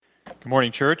Good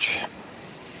morning, church.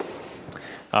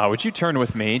 Would you turn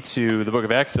with me to the book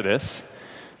of Exodus,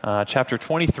 chapter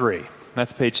 23.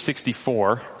 That's page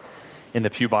 64 in the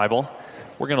Pew Bible.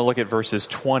 We're going to look at verses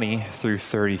 20 through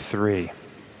 33.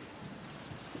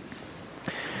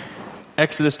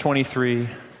 Exodus 23,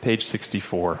 page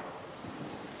 64.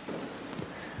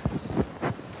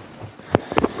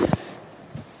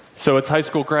 So it's high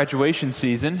school graduation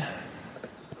season.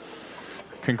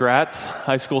 Congrats,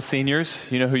 high school seniors.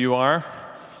 You know who you are.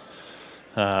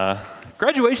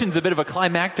 Graduation's a bit of a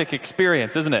climactic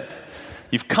experience, isn't it?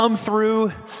 You've come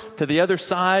through to the other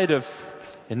side of,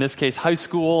 in this case, high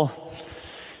school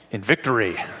in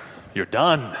victory. You're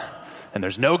done, and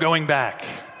there's no going back.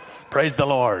 Praise the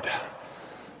Lord.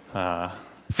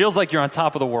 Feels like you're on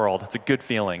top of the world. It's a good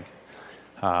feeling.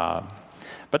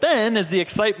 But then, as the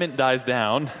excitement dies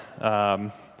down,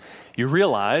 you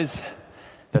realize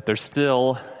that there's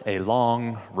still a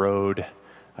long road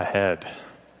ahead.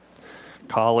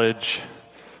 College,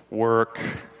 work,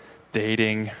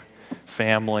 dating,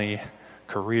 family,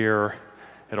 career,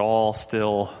 it all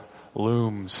still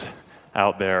looms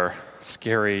out there,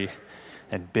 scary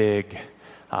and big,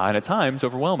 and at times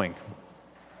overwhelming.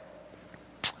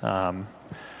 Of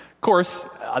course,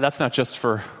 that's not just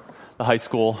for the high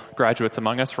school graduates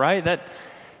among us, right? That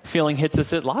feeling hits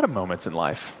us at a lot of moments in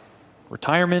life.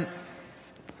 Retirement,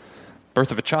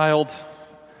 birth of a child,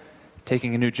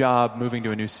 taking a new job, moving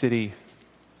to a new city.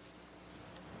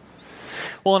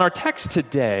 Well, in our text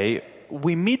today,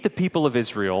 we meet the people of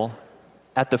Israel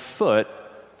at the foot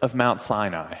of Mount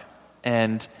Sinai.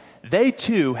 And they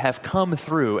too have come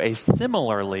through a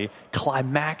similarly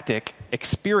climactic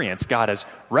experience. God has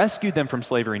rescued them from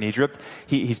slavery in Egypt.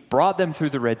 He's brought them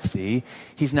through the Red Sea.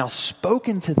 He's now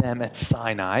spoken to them at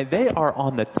Sinai. They are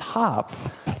on the top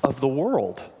of the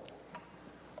world.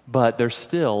 But there's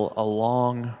still a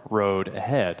long road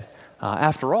ahead.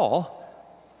 After all,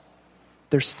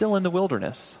 they're still in the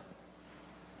wilderness,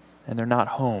 and they're not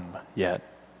home yet.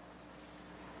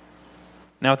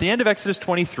 Now, at the end of Exodus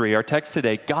 23, our text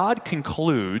today, God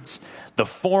concludes the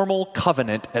formal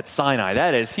covenant at Sinai.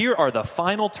 That is, here are the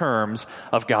final terms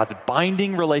of God's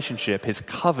binding relationship, his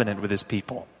covenant with his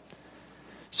people.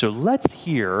 So let's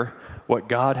hear what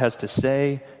God has to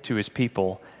say to his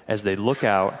people as they look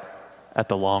out at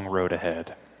the long road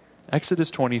ahead.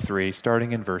 Exodus 23,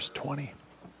 starting in verse 20.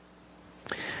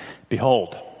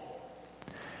 Behold,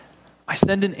 I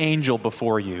send an angel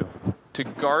before you to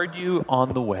guard you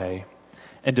on the way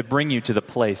and to bring you to the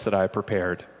place that I have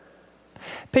prepared.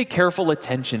 Pay careful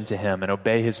attention to him and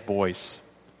obey his voice.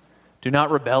 Do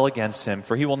not rebel against him,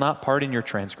 for he will not pardon your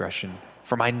transgression,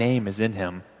 for my name is in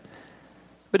him.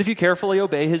 But if you carefully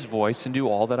obey his voice and do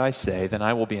all that I say, then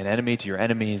I will be an enemy to your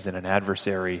enemies and an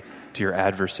adversary to your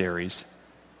adversaries.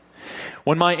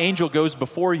 When my angel goes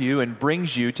before you and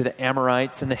brings you to the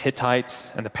Amorites and the Hittites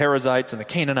and the Perizzites and the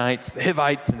Canaanites, the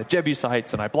Hivites and the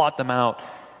Jebusites, and I blot them out,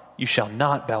 you shall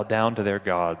not bow down to their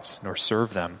gods, nor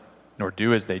serve them, nor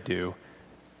do as they do,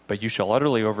 but you shall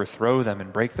utterly overthrow them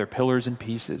and break their pillars in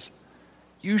pieces.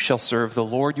 You shall serve the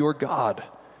Lord your God,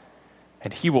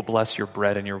 and he will bless your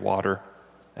bread and your water,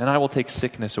 and I will take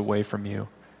sickness away from you.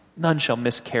 None shall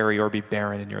miscarry or be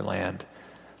barren in your land.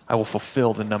 I will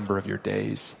fulfill the number of your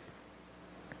days.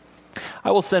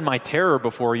 I will send my terror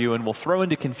before you and will throw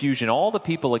into confusion all the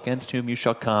people against whom you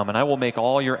shall come, and I will make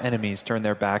all your enemies turn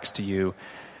their backs to you.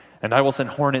 And I will send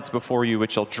hornets before you,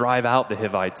 which shall drive out the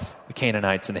Hivites, the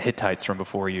Canaanites, and the Hittites from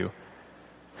before you.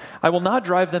 I will not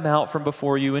drive them out from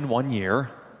before you in 1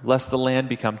 year, lest the land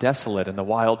become desolate and the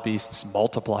wild beasts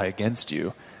multiply against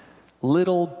you.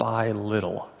 Little by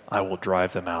little I will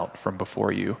drive them out from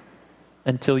before you,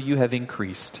 until you have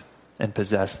increased and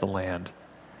possessed the land.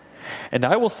 And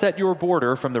I will set your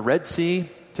border from the Red Sea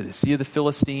to the Sea of the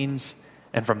Philistines,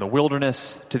 and from the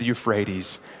wilderness to the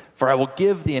Euphrates. For I will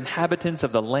give the inhabitants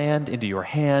of the land into your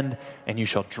hand, and you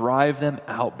shall drive them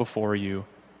out before you.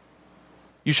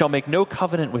 You shall make no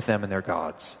covenant with them and their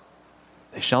gods.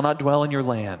 They shall not dwell in your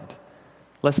land,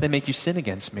 lest they make you sin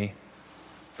against me.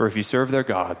 For if you serve their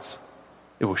gods,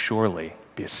 it will surely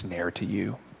be a snare to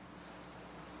you.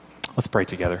 Let's pray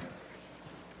together.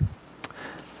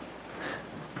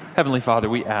 Heavenly Father,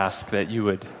 we ask that you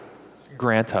would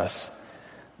grant us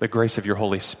the grace of your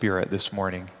Holy Spirit this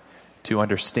morning to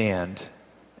understand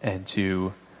and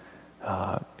to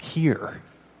hear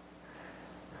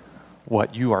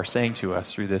what you are saying to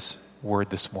us through this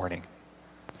word this morning.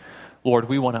 Lord,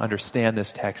 we want to understand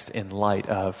this text in light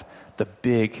of the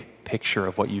big picture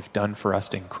of what you've done for us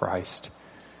in Christ.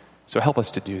 So help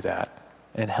us to do that,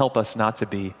 and help us not to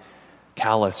be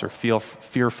callous or feel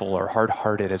fearful or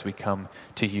hard-hearted as we come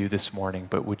to you this morning,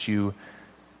 but would you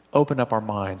open up our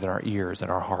minds and our ears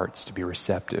and our hearts to be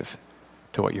receptive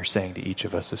to what you're saying to each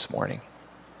of us this morning.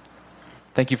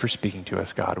 Thank you for speaking to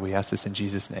us, God. We ask this in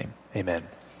Jesus' name. Amen.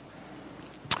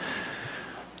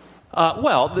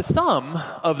 The sum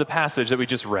of the passage that we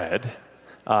just read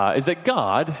is that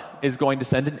God is going to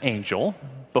send an angel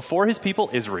before his people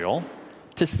Israel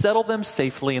to settle them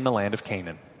safely in the land of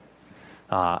Canaan.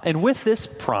 And with this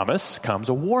promise comes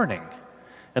a warning.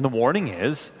 And the warning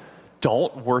is,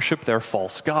 don't worship their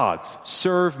false gods.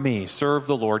 Serve me, serve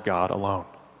the Lord God alone.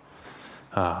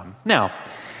 Now,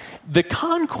 the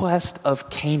conquest of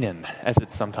Canaan, as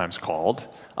it's sometimes called,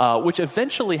 which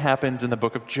eventually happens in the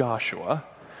book of Joshua,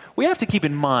 we have to keep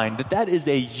in mind that that is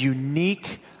a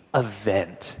unique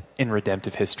event in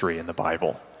redemptive history in the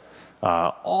Bible.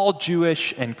 All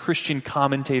Jewish and Christian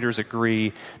commentators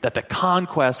agree that the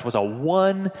conquest was a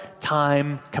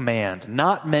one-time command,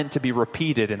 not meant to be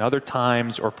repeated in other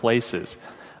times or places.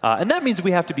 And that means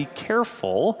we have to be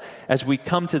careful as we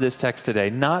come to this text today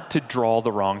not to draw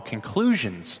the wrong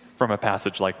conclusions from a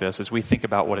passage like this as we think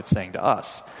about what it's saying to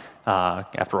us.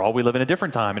 After all, we live in a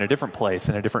different time, in a different place,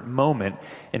 in a different moment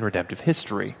in redemptive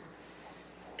history.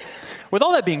 With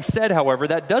all that being said, however,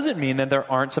 that doesn't mean that there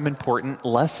aren't some important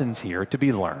lessons here to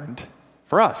be learned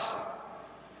for us.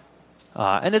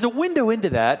 And as a window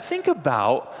into that, think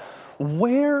about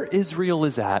where Israel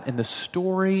is at in the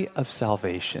story of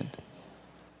salvation.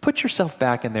 Put yourself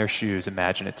back in their shoes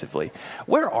imaginatively.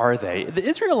 Where are they? The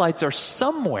Israelites are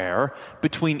somewhere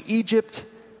between Egypt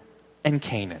and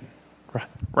Canaan,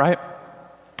 right?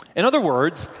 In other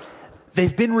words,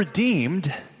 they've been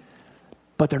redeemed,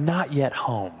 but they're not yet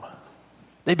home.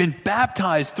 They've been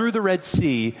baptized through the Red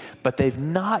Sea, but they've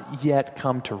not yet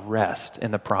come to rest in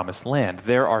the promised land.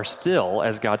 There are still,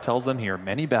 as God tells them here,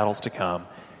 many battles to come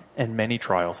and many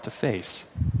trials to face.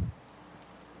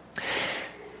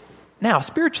 Now,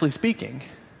 spiritually speaking,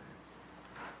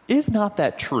 is not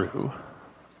that true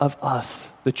of us,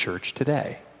 the church,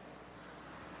 today?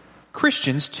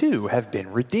 Christians, too, have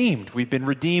been redeemed. We've been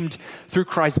redeemed through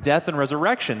Christ's death and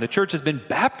resurrection. The church has been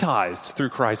baptized through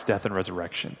Christ's death and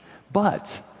resurrection.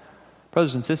 But,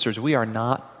 brothers and sisters, we are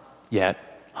not yet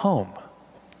home.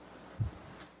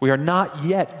 We are not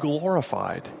yet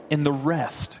glorified in the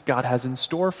rest God has in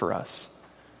store for us.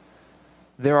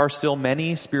 There are still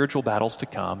many spiritual battles to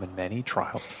come and many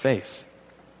trials to face.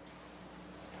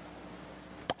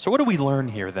 So what do we learn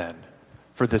here then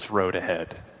for this road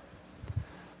ahead?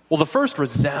 Well, the first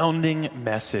resounding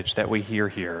message that we hear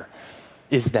here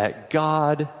is that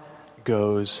God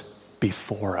goes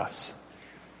before us,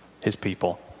 his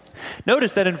people.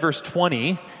 Notice that in verse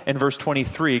 20 and verse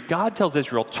 23, God tells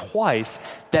Israel twice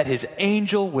that his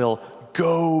angel will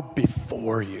go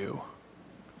before you.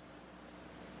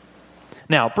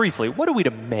 Now, briefly, what are we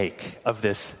to make of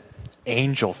this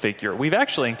angel figure? We've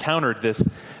actually encountered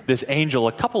this angel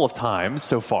a couple of times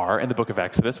so far in the book of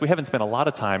Exodus. We haven't spent a lot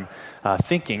of time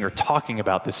thinking or talking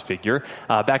about this figure.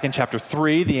 Back in chapter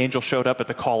 3, the angel showed up at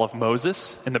the call of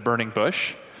Moses in the burning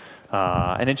bush.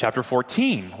 And in chapter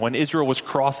 14, when Israel was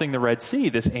crossing the Red Sea,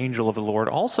 this angel of the Lord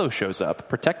also shows up,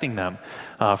 protecting them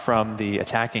from the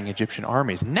attacking Egyptian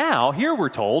armies. Now, here we're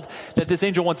told that this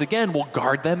angel once again will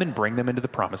guard them and bring them into the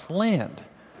promised land.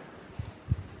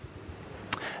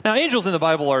 Now, angels in the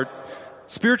Bible are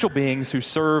spiritual beings who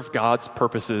serve God's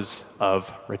purposes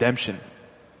of redemption.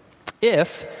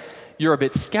 If you're a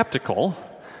bit skeptical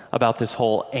about this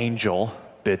whole angel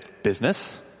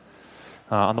business,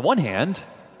 on the one hand,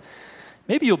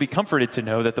 maybe you'll be comforted to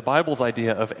know that the Bible's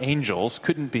idea of angels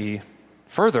couldn't be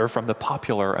further from the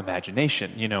popular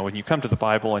imagination. You know, when you come to the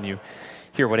Bible and you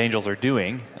hear what angels are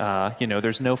doing,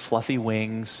 there's no fluffy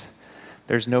wings.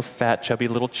 There's no fat, chubby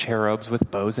little cherubs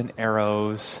with bows and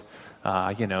arrows.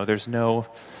 There's no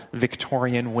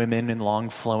Victorian women in long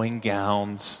flowing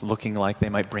gowns looking like they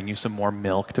might bring you some more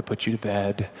milk to put you to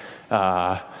bed.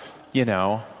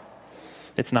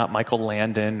 It's not Michael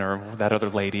Landon or that other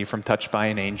lady from Touched by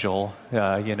an Angel,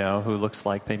 who looks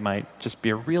like they might just be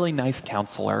a really nice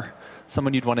counselor,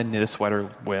 someone you'd want to knit a sweater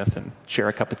with and share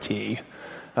a cup of tea.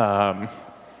 No,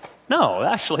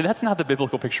 actually, that's not the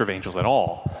biblical picture of angels at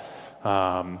all.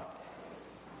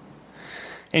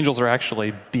 Angels are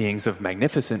actually beings of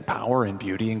magnificent power and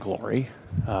beauty and glory,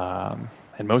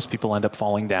 and most people end up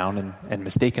falling down and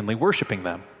mistakenly worshiping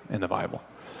them in the Bible.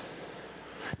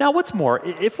 Now, what's more,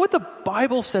 if what the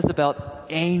Bible says about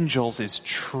angels is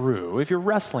true, if you're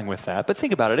wrestling with that, but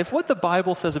think about it, if what the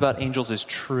Bible says about angels is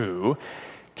true,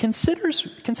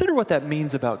 consider what that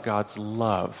means about God's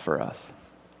love for us.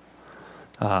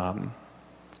 And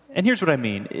here's what I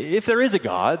mean. If there is a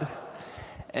God,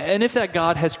 and if that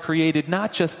God has created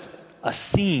not just a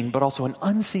seen, but also an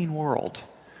unseen world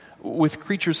with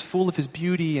creatures full of his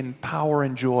beauty and power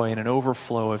and joy and an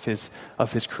overflow of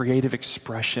his creative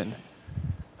expression.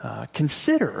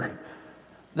 Consider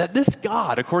that this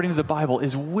God, according to the Bible,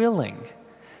 is willing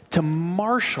to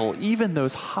marshal even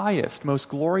those highest, most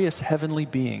glorious heavenly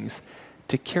beings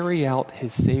to carry out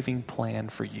his saving plan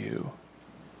for you.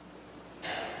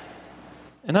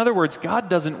 In other words, God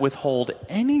doesn't withhold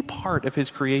any part of his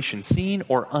creation, seen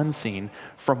or unseen,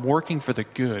 from working for the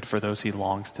good for those he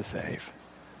longs to save.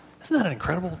 Isn't that an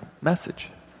incredible message?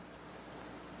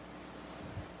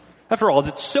 After all,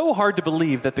 it's so hard to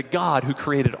believe that the God who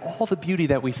created all the beauty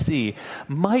that we see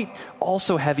might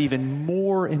also have even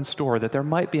more in store, that there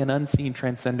might be an unseen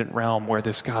transcendent realm where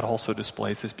this God also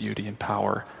displays his beauty and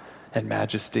power and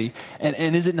majesty.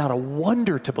 And is it not a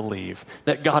wonder to believe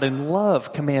that God in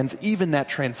love commands even that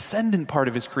transcendent part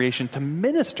of his creation to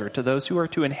minister to those who are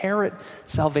to inherit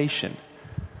salvation?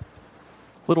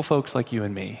 Little folks like you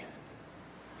and me.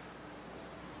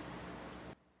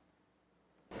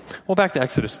 Well, back to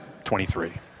Exodus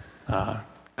 23.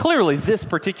 Clearly, this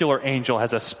particular angel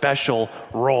has a special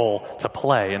role to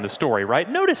play in the story, right?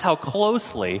 Notice how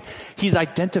closely he's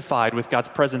identified with God's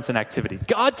presence and activity.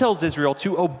 God tells Israel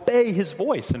to obey his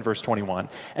voice in verse 21.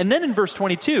 And then in verse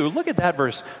 22, look at that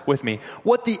verse with me.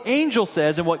 What the angel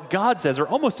says and what God says are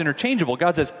almost interchangeable.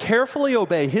 God says, carefully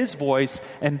obey his voice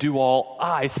and do all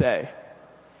I say.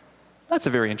 That's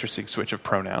a very interesting switch of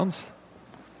pronouns.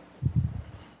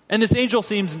 And this angel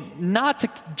seems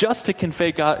not just to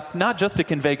convey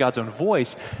God's own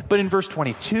voice, but in verse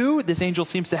 22, this angel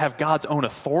seems to have God's own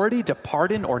authority to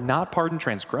pardon or not pardon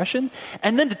transgression.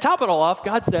 And then to top it all off,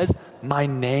 God says, my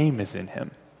name is in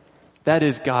him. That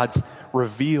is, God's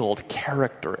revealed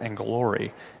character and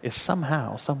glory is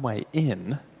somehow, some way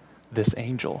in this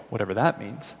angel, whatever that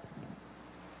means.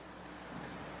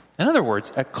 In other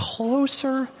words, a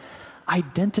closer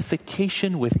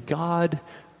identification with God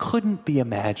couldn't be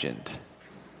imagined.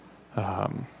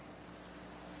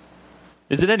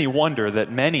 Is it any wonder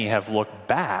that many have looked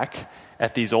back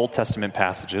at these Old Testament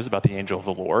passages about the angel of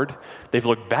the Lord? They've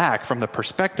looked back from the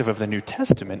perspective of the New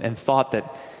Testament and thought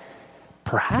that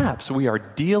perhaps we are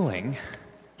dealing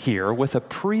here with a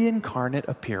pre-incarnate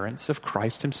appearance of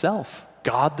Christ himself,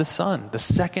 God the Son, the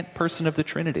second person of the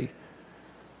Trinity.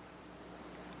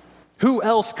 Who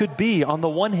else could be, on the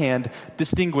one hand,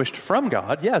 distinguished from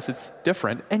God? Yes, it's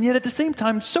different. And yet at the same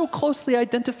time, so closely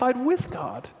identified with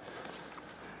God.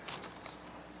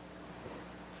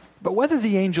 But whether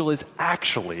the angel is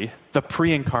actually the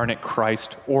pre-incarnate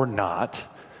Christ or not,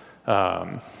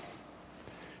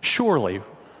 surely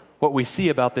what we see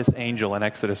about this angel in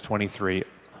Exodus 23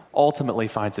 ultimately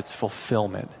finds its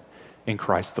fulfillment in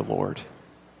Christ the Lord.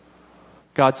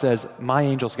 God says, my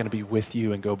angel is going to be with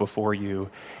you and go before you.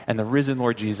 And the risen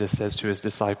Lord Jesus says to his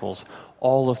disciples,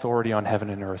 all authority on heaven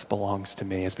and earth belongs to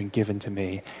me, has been given to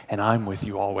me, and I'm with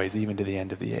you always, even to the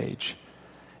end of the age.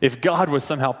 If God was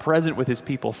somehow present with his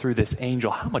people through this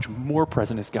angel, how much more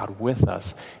present is God with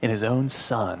us in his own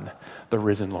Son, the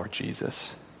risen Lord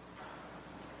Jesus?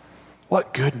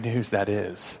 What good news that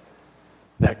is,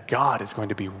 that God is going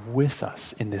to be with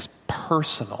us in this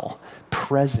personal,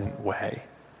 present way.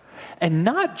 And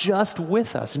not just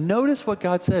with us. Notice what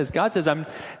God says. God says, I'm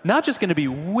not just going to be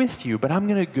with you, but I'm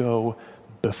going to go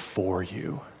before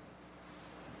you.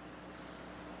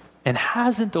 And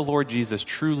hasn't the Lord Jesus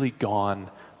truly gone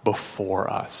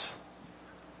before us?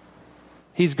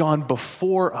 He's gone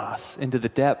before us into the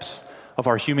depths of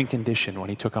our human condition when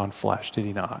he took on flesh, did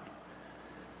he not?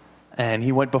 And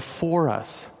he went before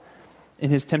us in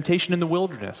his temptation in the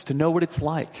wilderness to know what it's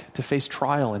like to face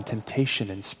trial and temptation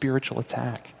and spiritual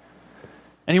attack.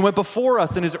 And he went before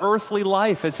us in his earthly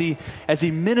life as he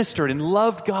ministered and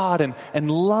loved God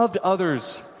and loved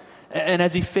others, and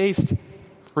as he faced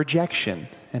rejection,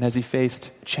 and as he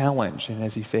faced challenge, and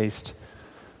as he faced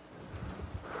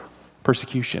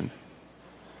persecution.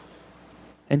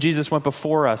 And Jesus went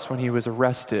before us when he was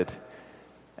arrested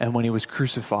and when he was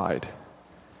crucified.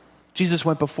 Jesus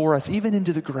went before us even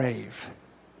into the grave.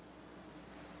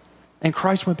 And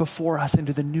Christ went before us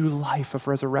into the new life of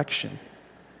resurrection.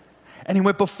 And he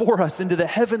went before us into the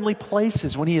heavenly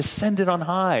places when he ascended on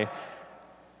high.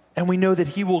 And we know that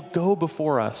he will go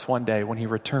before us one day when he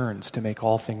returns to make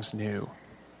all things new.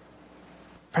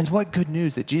 Friends, what good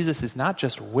news that Jesus is not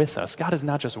just with us. God is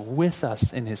not just with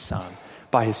us in his Son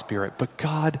by his Spirit, but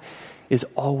God is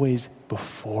always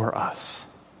before us,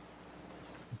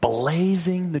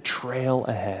 blazing the trail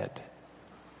ahead,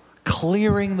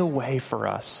 clearing the way for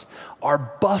us, our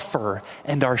buffer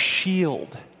and our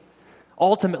shield,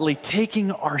 ultimately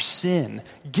taking our sin,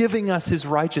 giving us his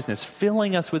righteousness,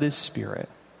 filling us with his Spirit.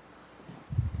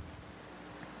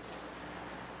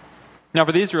 Now,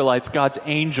 for the Israelites, God's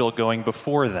angel going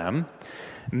before them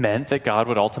meant that God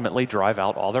would ultimately drive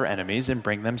out all their enemies and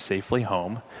bring them safely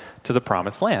home to the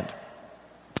promised land.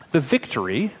 The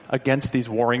victory against these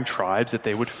warring tribes that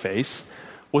they would face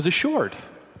was assured.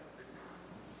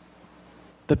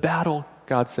 The battle,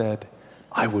 God said,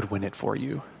 I would win it for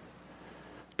you.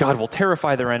 God will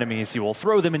terrify their enemies. He will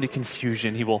throw them into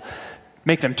confusion. He will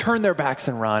make them turn their backs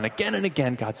and run. Again and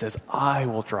again, God says, I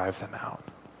will drive them out.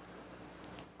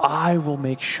 I will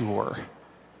make sure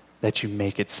that you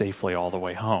make it safely all the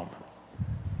way home.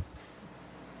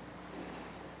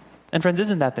 And friends,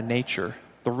 isn't that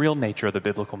the real nature of the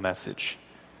biblical message?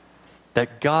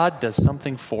 That God does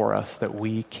something for us that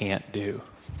we can't do.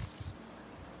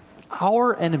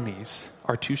 Our enemies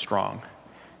are too strong,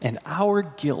 and our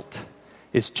guilt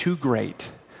is too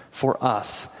great for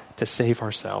us to save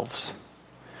ourselves.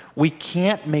 We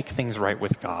can't make things right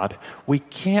with God. We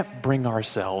can't bring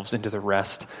ourselves into the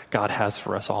rest God has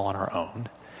for us all on our own.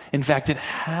 In fact, it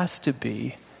has to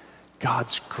be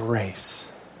God's grace.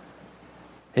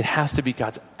 It has to be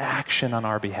God's action on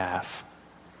our behalf.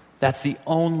 That's the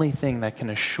only thing that can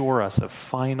assure us of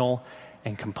final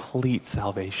and complete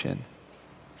salvation.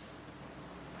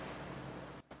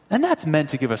 And that's meant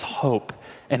to give us hope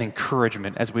and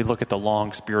encouragement as we look at the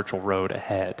long spiritual road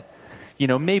ahead. You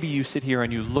know, maybe you sit here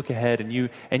and you look ahead and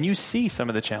you see some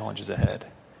of the challenges ahead.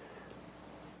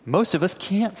 Most of us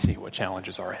can't see what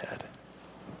challenges are ahead.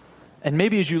 And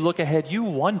maybe as you look ahead, you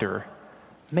wonder,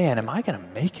 man, am I going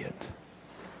to make it?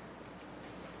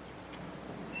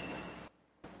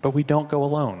 But we don't go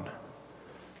alone.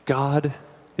 God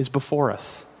is before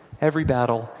us. Every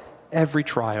battle, every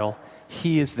trial,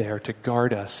 He is there to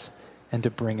guard us and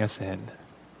to bring us in.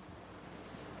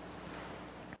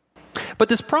 But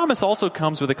this promise also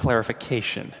comes with a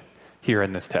clarification here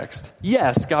in this text.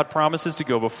 Yes, God promises to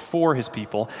go before His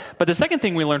people, but the second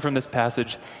thing we learn from this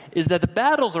passage is that the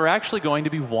battles are actually going to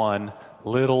be won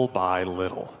little by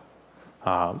little.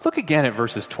 Look again at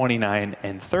verses 29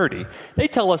 and 30. They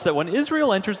tell us that when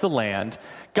Israel enters the land,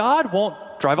 God won't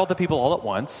drive out the people all at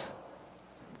once.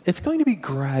 It's going to be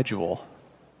gradual.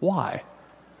 Why?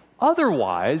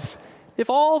 Otherwise, if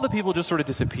all the people just sort of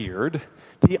disappeared,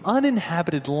 the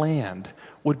uninhabited land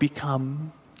would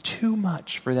become too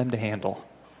much for them to handle.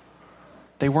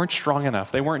 They weren't strong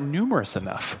enough. They weren't numerous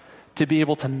enough to be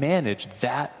able to manage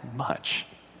that much.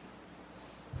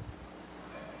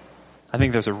 I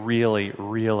think there's a really,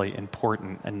 really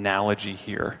important analogy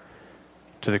here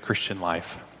to the Christian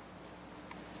life.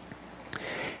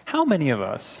 How many of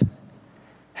us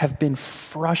have been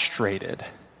frustrated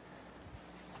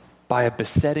by a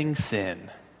besetting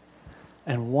sin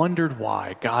and wondered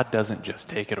why God doesn't just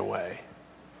take it away?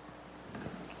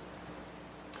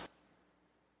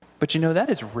 But you know, that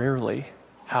is rarely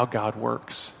how God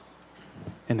works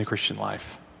in the Christian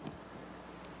life.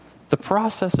 The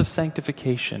process of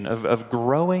sanctification, of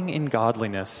growing in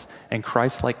godliness and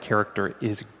Christ-like character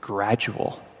is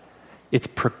gradual. It's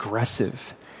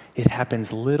progressive. It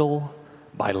happens little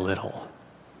by little.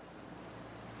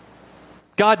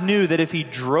 God knew that if He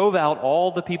drove out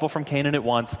all the people from Canaan at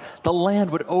once, the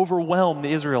land would overwhelm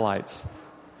the Israelites.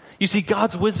 You see,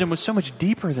 God's wisdom was so much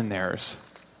deeper than theirs.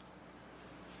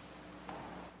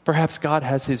 Perhaps God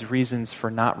has His reasons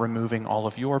for not removing all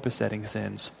of your besetting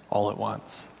sins all at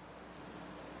once.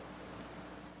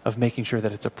 Of making sure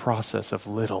that it's a process of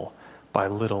little by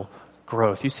little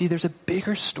growth. You see, there's a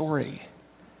bigger story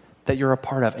that you're a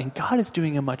part of, and God is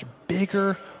doing a much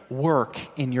bigger work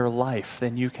in your life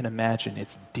than you can imagine.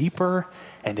 It's deeper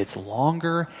and it's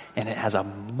longer, and it has a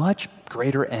much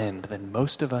greater end than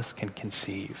most of us can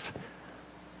conceive.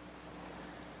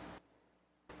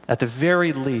 At the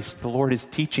very least, the Lord is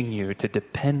teaching you to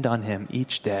depend on Him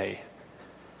each day,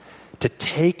 to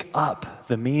take up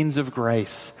the means of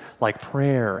grace like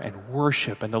prayer and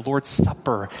worship and the Lord's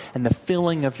Supper and the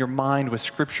filling of your mind with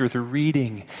Scripture through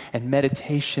reading and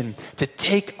meditation, to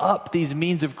take up these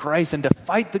means of grace and to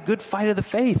fight the good fight of the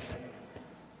faith.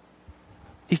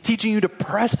 He's teaching you to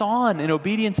press on in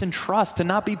obedience and trust, to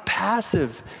not be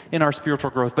passive in our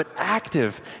spiritual growth, but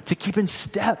active, to keep in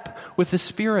step with the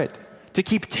Spirit, to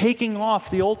keep taking off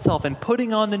the old self and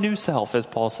putting on the new self, as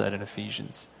Paul said in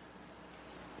Ephesians.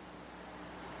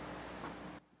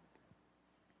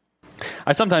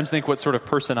 I sometimes think what sort of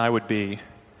person I would be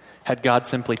had God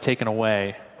simply taken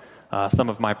away some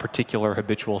of my particular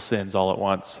habitual sins all at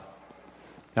once.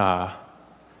 And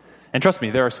trust me,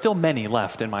 there are still many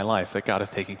left in my life that God has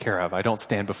taken care of. I don't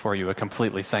stand before you a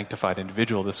completely sanctified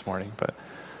individual this morning, but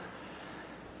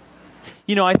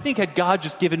you know, I think had God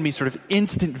just given me sort of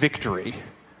instant victory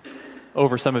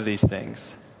over some of these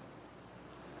things,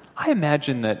 I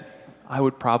imagine that I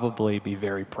would probably be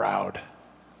very proud.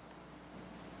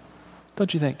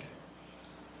 Don't you think?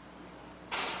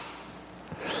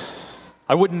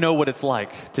 I wouldn't know what it's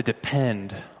like to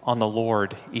depend on the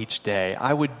Lord each day.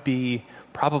 I would be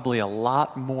probably a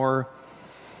lot more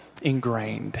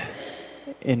ingrained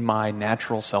in my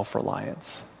natural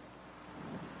self-reliance.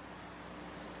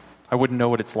 I wouldn't know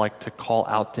what it's like to call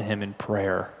out to him in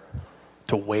prayer,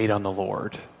 to wait on the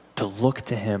Lord, to look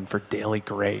to him for daily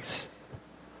grace.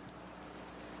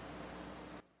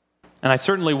 And I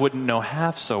certainly wouldn't know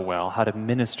half so well how to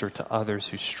minister to others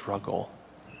who struggle.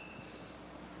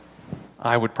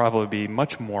 I would probably be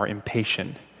much more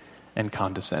impatient and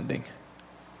condescending.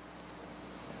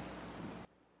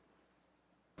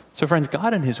 So friends,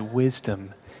 God in his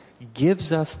wisdom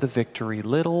gives us the victory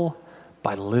little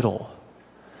by little,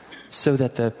 so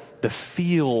that the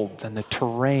fields and the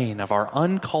terrain of our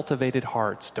uncultivated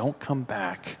hearts don't come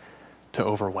back to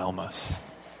overwhelm us.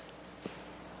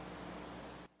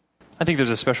 I think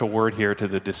there's a special word here to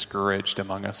the discouraged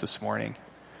among us this morning.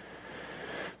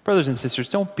 Brothers and sisters,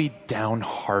 don't be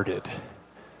downhearted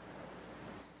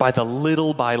by the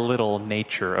little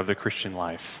nature of the Christian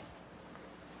life.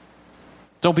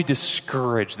 Don't be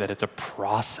discouraged that it's a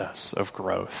process of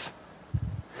growth.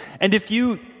 And if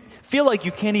you feel like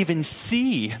you can't even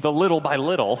see the little by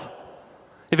little,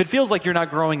 if it feels like you're not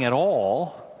growing at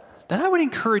all, then I would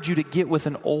encourage you to get with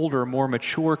an older, more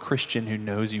mature Christian who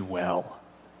knows you well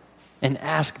and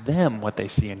ask them what they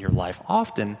see in your life.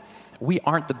 Often, we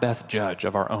aren't the best judge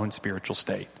of our own spiritual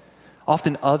state.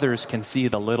 Often others can see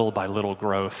the little by little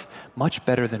growth much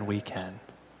better than we can.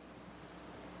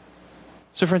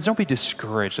 So friends, don't be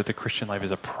discouraged that the Christian life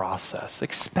is a process.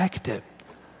 Expect it.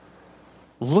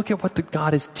 Look at what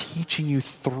God is teaching you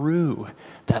through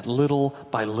that little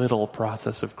by little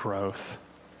process of growth.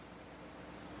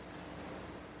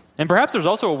 And perhaps there's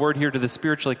also a word here to the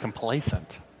spiritually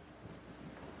complacent.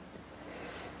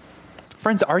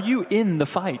 Friends, are you in the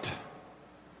fight?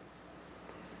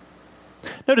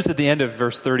 Notice at the end of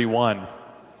verse 31,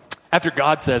 after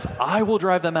God says, I will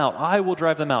drive them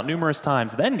out numerous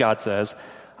times, then God says,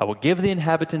 I will give the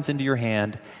inhabitants into your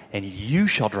hand, and you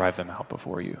shall drive them out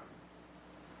before you.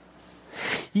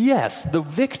 Yes, the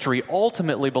victory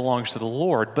ultimately belongs to the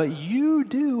Lord, but you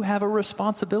do have a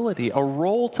responsibility, a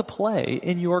role to play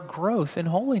in your growth in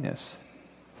holiness.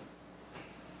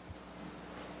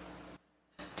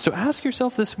 So ask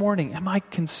yourself this morning, am I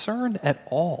concerned at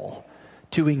all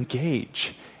to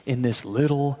engage in this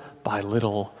little by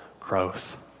little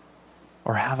growth?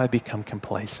 Or have I become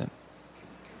complacent?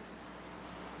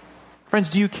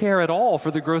 Friends, do you care at all for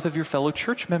the growth of your fellow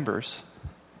church members?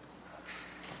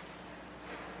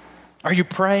 Are you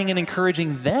praying and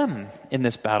encouraging them in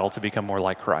this battle to become more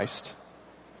like Christ?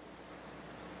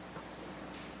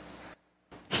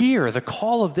 Here, the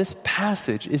call of this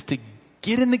passage is to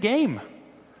get in the game,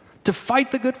 to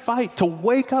fight the good fight, to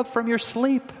wake up from your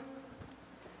sleep.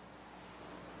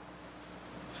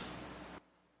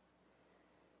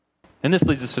 And this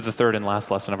leads us to the third and last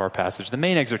lesson of our passage. The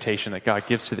main exhortation that God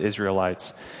gives to the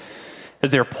Israelites as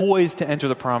they're poised to enter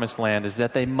the promised land is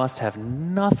that they must have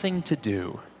nothing to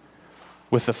do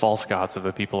with the false gods of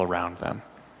the people around them.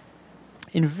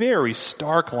 In very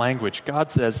stark language, God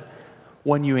says,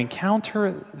 when you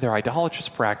encounter their idolatrous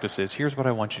practices, here's what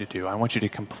I want you to do. I want you to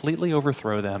completely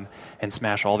overthrow them and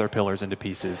smash all their pillars into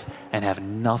pieces and have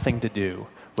nothing to do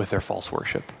with their false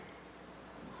worship.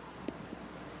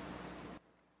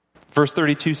 Verse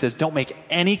 32 says, don't make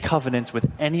any covenants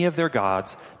with any of their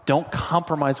gods. Don't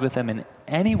compromise with them in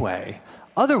any way.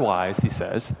 Otherwise, he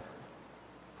says,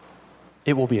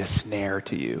 it will be a snare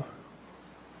to you.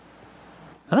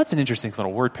 Now that's an interesting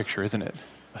little word picture, isn't it?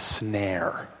 A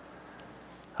snare.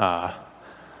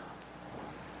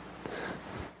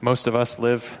 Most of us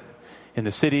live in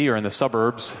the city or in the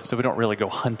suburbs, so we don't really go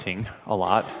hunting a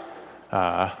lot.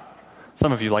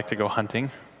 Some of you like to go hunting.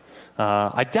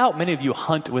 I doubt many of you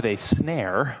hunt with a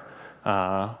snare,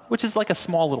 which is like a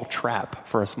small little trap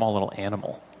for a small little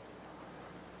animal.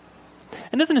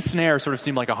 And doesn't a snare sort of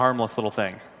seem like a harmless little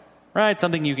thing? Right?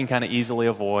 Something you can kind of easily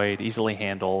avoid, easily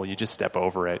handle. You just step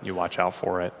over it. You watch out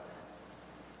for it.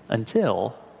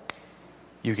 Until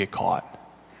you get caught.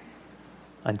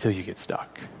 Until you get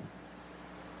stuck.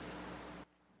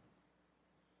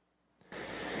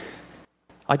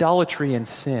 Idolatry and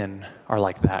sin are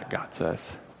like that, God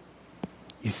says.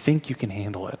 You think you can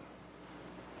handle it.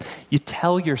 You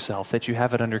tell yourself that you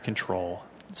have it under control.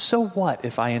 So what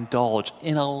if I indulge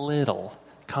in a little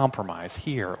compromise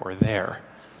here or there?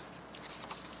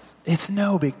 It's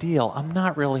no big deal. I'm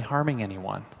not really harming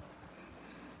anyone.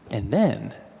 And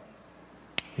then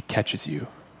it catches you.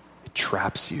 It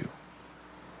traps you.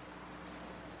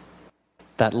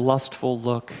 that lustful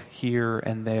look here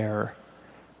and there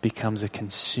becomes a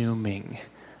consuming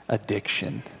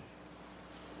addiction.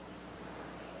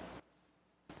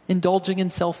 Indulging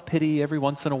in self-pity every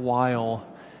once in a while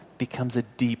becomes a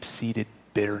deep-seated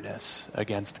bitterness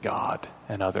against God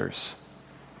and others.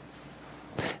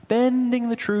 Bending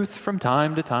the truth from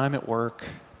time to time at work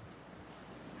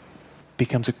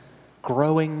becomes a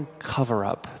growing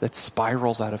cover-up that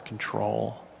spirals out of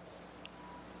control.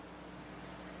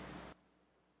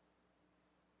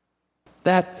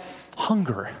 That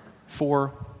hunger for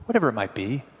whatever it might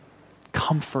be,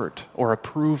 comfort or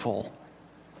approval,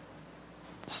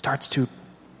 starts to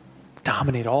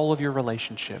dominate all of your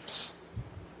relationships,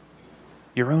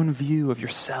 your own view of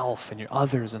yourself and your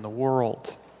others and the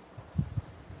world.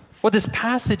 What this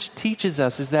passage teaches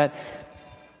us is that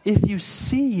if you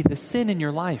see the sin in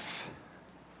your life,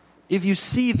 if you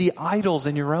see the idols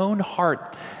in your own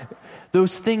heart,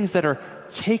 those things that are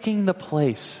taking the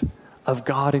place of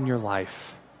God in your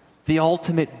life, the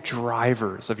ultimate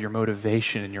drivers of your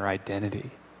motivation and your identity,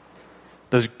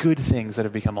 those good things that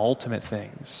have become ultimate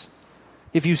things,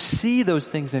 if you see those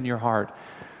things in your heart,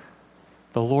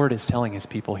 the Lord is telling his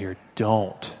people here,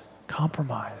 don't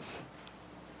compromise.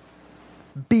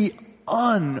 Be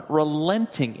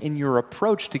unrelenting in your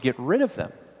approach to get rid of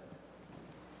them.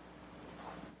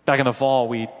 Back in the fall,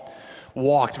 we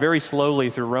walked very slowly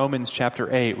through Romans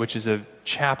chapter 8, which is a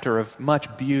chapter of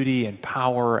much beauty and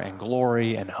power and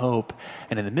glory and hope.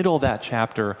 And in the middle of that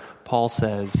chapter, Paul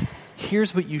says,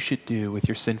 here's what you should do with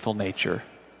your sinful nature.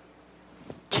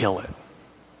 Kill it.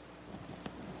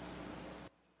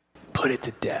 Put it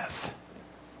to death.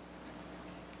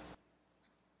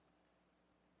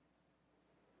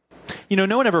 You know,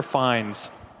 no one ever finds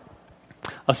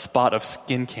a spot of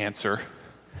skin cancer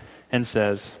and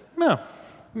says, no,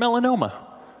 melanoma.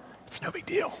 It's no big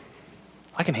deal.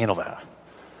 I can handle that.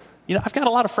 You know, I've got a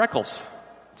lot of freckles.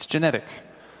 It's genetic.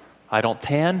 I don't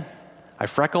tan, I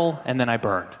freckle, and then I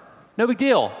burn. No big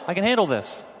deal. I can handle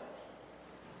this.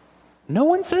 No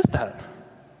one says that.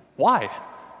 Why?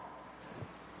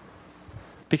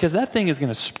 Because that thing is going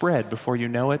to spread before you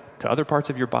know it to other parts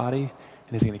of your body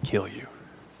and is going to kill you.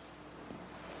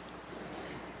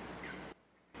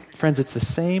 Friends, it's the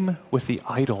same with the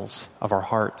idols of our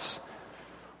hearts.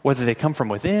 Whether they come from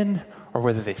within or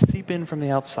whether they seep in from the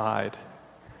outside,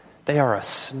 they are a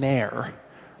snare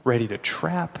ready to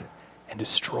trap and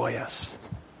destroy us.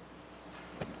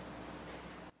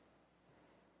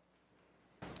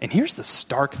 And here's the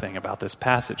stark thing about this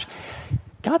passage.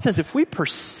 God says if we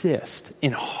persist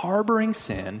in harboring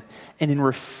sin and in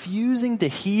refusing to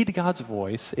heed God's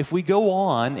voice, if we go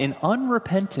on in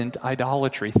unrepentant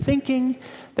idolatry, thinking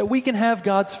that we can have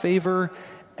God's favor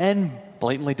and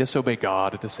blatantly disobey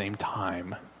God at the same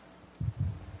time,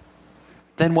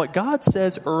 then what God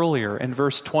says earlier in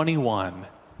verse 21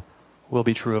 will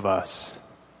be true of us.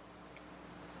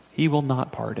 He will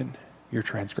not pardon your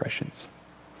transgressions.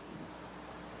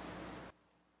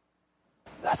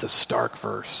 That's a stark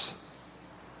verse.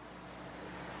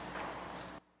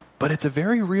 But it's a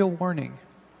very real warning.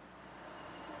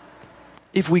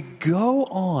 If we go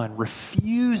on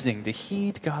refusing to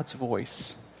heed God's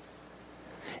voice,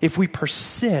 if we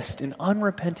persist in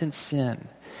unrepentant sin,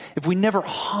 if we never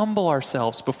humble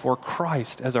ourselves before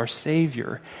Christ as our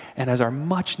Savior and as our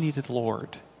much-needed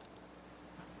Lord,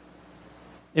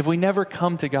 if we never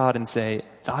come to God and say,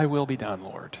 "Thy will be done,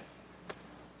 Lord,"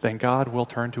 then God will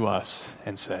turn to us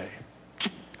and say,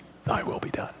 "Thy will be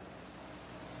done.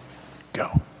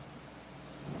 Go."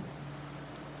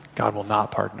 God will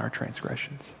not pardon our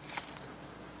transgressions.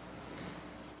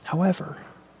 However,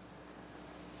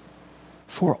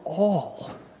 for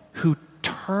all who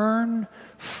turn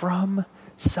from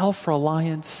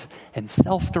self-reliance and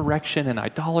self-direction and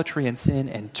idolatry and sin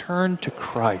and turn to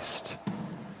Christ,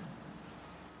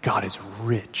 God is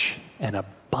rich and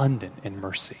abundant in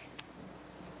mercy.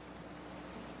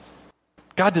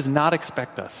 God does not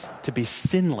expect us to be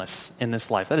sinless in this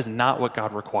life. That is not what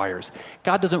God requires.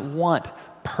 God doesn't want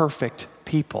perfect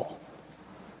people.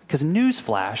 Because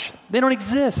newsflash, they don't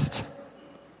exist.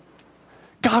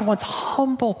 God wants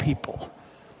humble people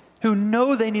who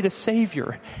know they need a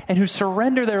Savior and who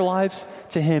surrender their lives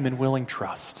to Him in willing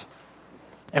trust.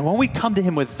 And when we come to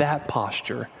Him with that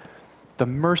posture, the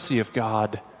mercy of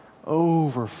God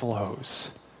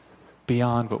overflows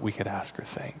beyond what we could ask or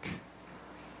think.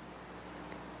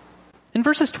 In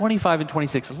verses 25 and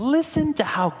 26, listen to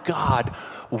how God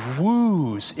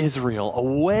woos Israel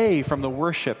away from the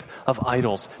worship of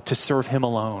idols to serve Him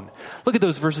alone. Look at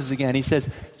those verses again. He says,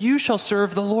 "You shall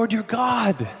serve the Lord your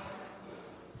God."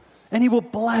 And he will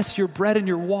bless your bread and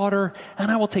your water,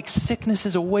 and I will take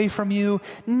sicknesses away from you.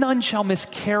 None shall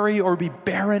miscarry or be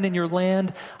barren in your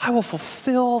land. I will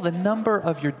fulfill the number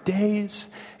of your days.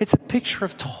 It's a picture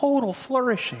of total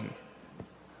flourishing.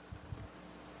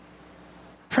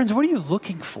 Friends, what are you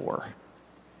looking for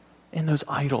in those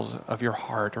idols of your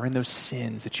heart or in those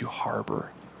sins that you harbor?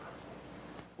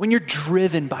 When you're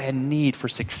driven by a need for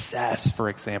success, for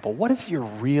example, what is it you're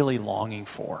really longing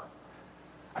for?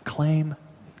 Acclaim?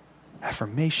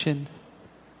 Affirmation,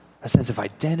 a sense of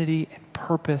identity and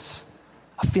purpose,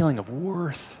 a feeling of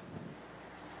worth.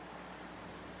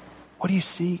 What do you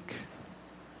seek?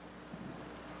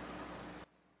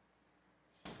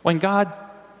 When God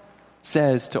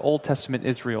says to Old Testament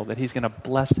Israel that he's going to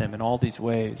bless him in all these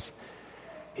ways,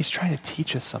 he's trying to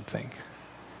teach us something.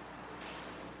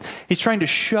 He's trying to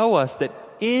show us that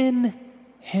in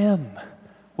him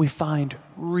we find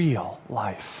real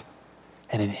life,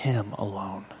 and in him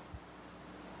alone.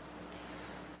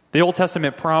 The Old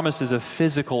Testament promises of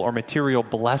physical or material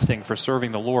blessing for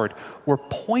serving the Lord were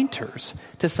pointers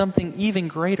to something even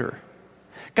greater.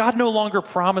 God no longer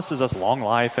promises us long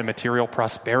life and material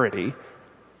prosperity.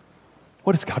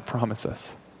 What does God promise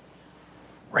us?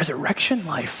 Resurrection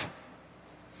life.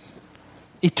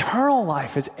 Eternal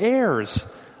life as heirs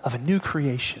of a new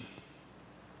creation.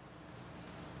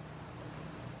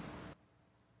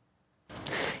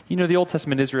 You know, the Old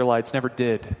Testament Israelites never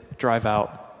did drive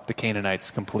out the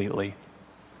Canaanites completely.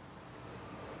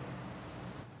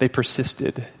 They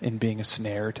persisted in being a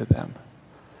snare to them.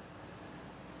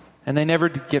 And they never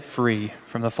did get free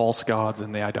from the false gods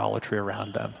and the idolatry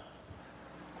around them.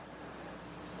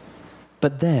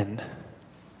 But then,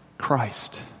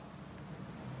 Christ,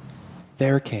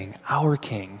 their king, our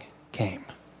king, came.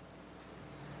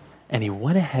 And he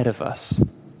went ahead of us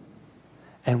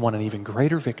and won an even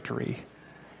greater victory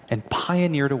and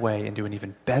pioneered a way into an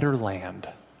even better land.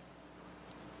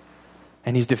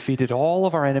 And he's defeated all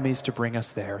of our enemies to bring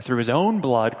us there. Through his own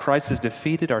blood, Christ has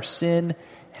defeated our sin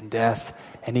and death,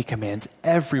 and he commands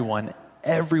everyone,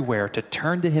 everywhere, to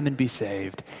turn to him and be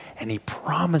saved. And he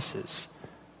promises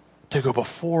to go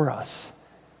before us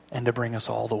and to bring us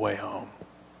all the way home.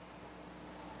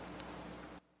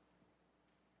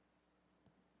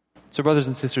 So, brothers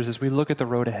and sisters, as we look at the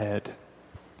road ahead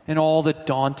and all the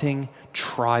daunting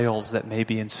trials that may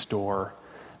be in store,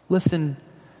 listen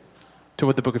to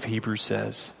what the book of Hebrews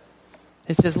says.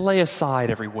 It says, lay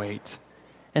aside every weight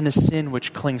and the sin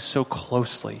which clings so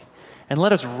closely, and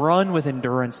let us run with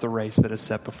endurance the race that is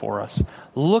set before us,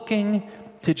 looking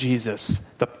to Jesus,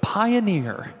 the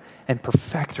pioneer and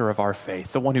perfecter of our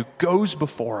faith, the one who goes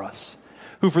before us,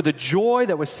 who for the joy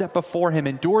that was set before him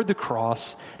endured the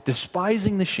cross,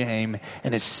 despising the shame,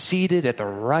 and is seated at the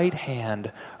right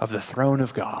hand of the throne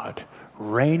of God,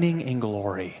 reigning in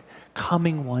glory,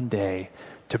 coming one day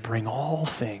to bring all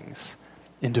things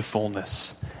into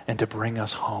fullness and to bring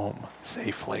us home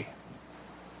safely.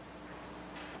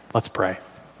 Let's pray.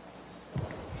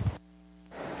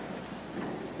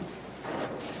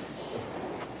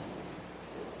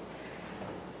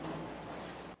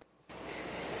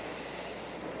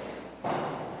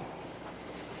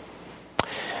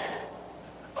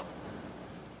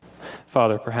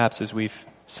 Father, perhaps as we've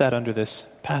sat under this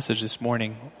passage this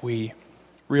morning, we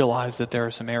realize that there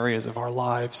are some areas of our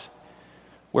lives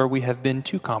where we have been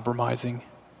too compromising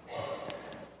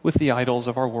with the idols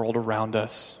of our world around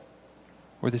us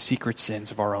or the secret sins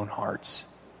of our own hearts.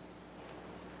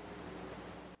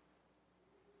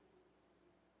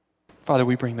 Father,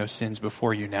 we bring those sins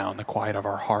before you now in the quiet of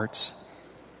our hearts,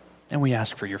 and we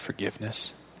ask for your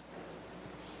forgiveness.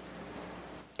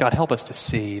 God, help us to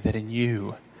see that in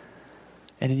you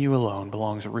and in you alone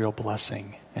belongs real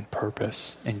blessing and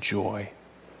purpose and joy.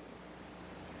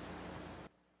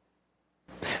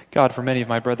 God, for many of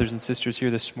my brothers and sisters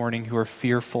here this morning who are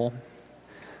fearful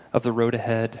of the road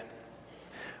ahead,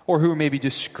 or who are maybe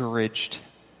discouraged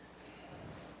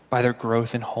by their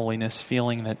growth in holiness,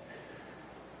 feeling that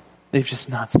they've just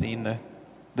not seen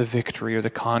the victory or the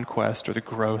conquest or the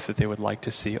growth that they would like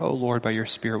to see. Oh Lord, by your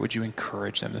Spirit, would you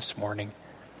encourage them this morning?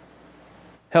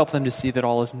 Help them to see that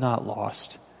all is not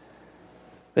lost.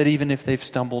 That even if they've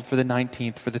stumbled for the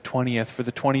 19th, for the 20th, for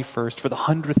the 21st, for the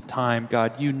 100th time,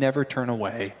 God, you never turn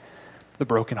away the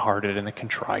brokenhearted and the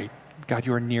contrite. God,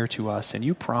 you are near to us, and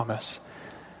you promise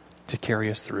to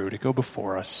carry us through, to go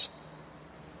before us.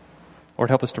 Lord,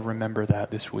 help us to remember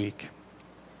that this week,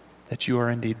 that you are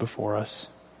indeed before us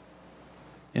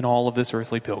in all of this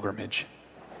earthly pilgrimage.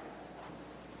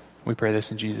 We pray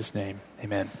this in Jesus' name.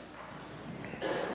 Amen.